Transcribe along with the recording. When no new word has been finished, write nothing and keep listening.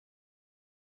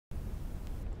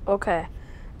Okay.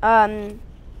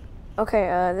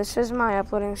 Okay, this is my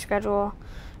uploading schedule.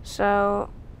 So,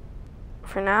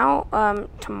 for now,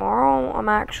 tomorrow I'm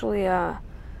actually,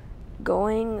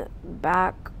 going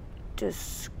back to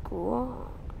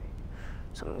school.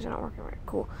 Something's not working right.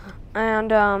 Cool.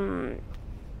 And,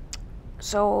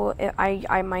 so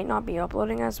I might not be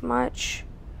uploading as much.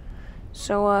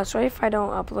 So, sorry if I don't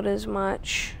upload as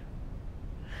much.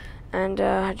 And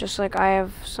just like I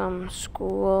have some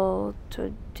school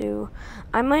to do,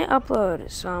 I might upload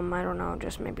some. I don't know,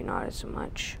 just maybe not as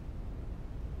much.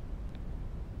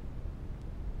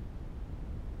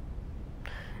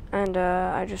 And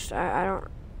I don't,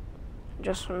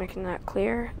 just making that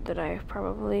clear that I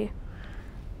probably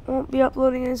won't be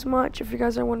uploading as much if you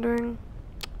guys are wondering.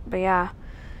 But yeah,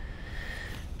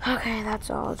 okay, that's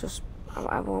all. Just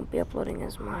I won't be uploading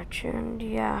as much. And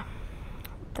yeah,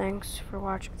 thanks for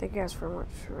watching. Thank you guys for much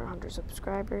for 100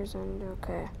 subscribers. And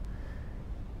okay,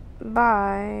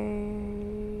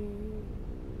 bye.